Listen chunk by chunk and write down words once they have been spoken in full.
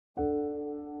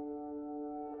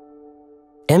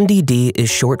MDD is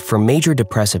short for Major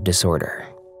Depressive Disorder.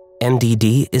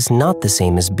 MDD is not the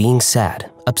same as being sad,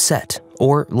 upset,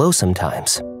 or low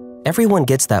sometimes. Everyone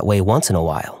gets that way once in a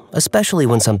while, especially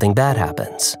when something bad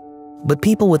happens. But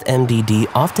people with MDD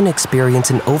often experience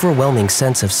an overwhelming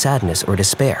sense of sadness or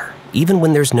despair, even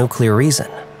when there's no clear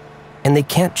reason. And they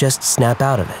can't just snap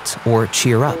out of it or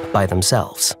cheer up by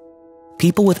themselves.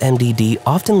 People with MDD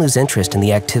often lose interest in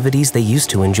the activities they used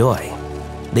to enjoy.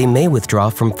 They may withdraw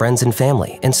from friends and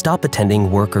family and stop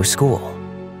attending work or school.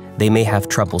 They may have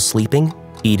trouble sleeping,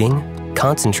 eating,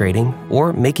 concentrating,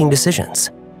 or making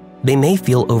decisions. They may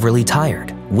feel overly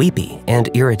tired, weepy, and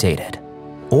irritated,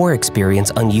 or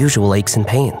experience unusual aches and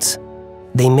pains.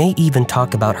 They may even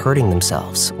talk about hurting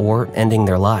themselves or ending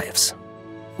their lives.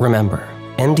 Remember,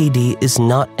 MDD is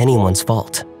not anyone's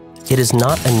fault. It is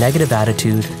not a negative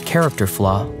attitude, character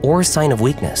flaw, or sign of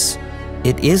weakness.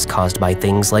 It is caused by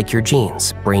things like your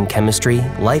genes, brain chemistry,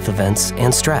 life events,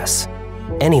 and stress.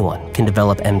 Anyone can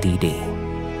develop MDD.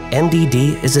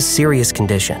 MDD is a serious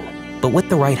condition, but with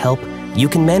the right help, you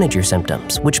can manage your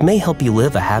symptoms, which may help you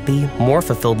live a happy, more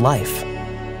fulfilled life.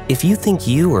 If you think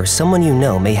you or someone you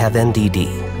know may have MDD,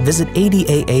 visit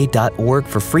ADAA.org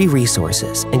for free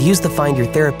resources and use the Find Your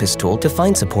Therapist tool to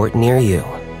find support near you.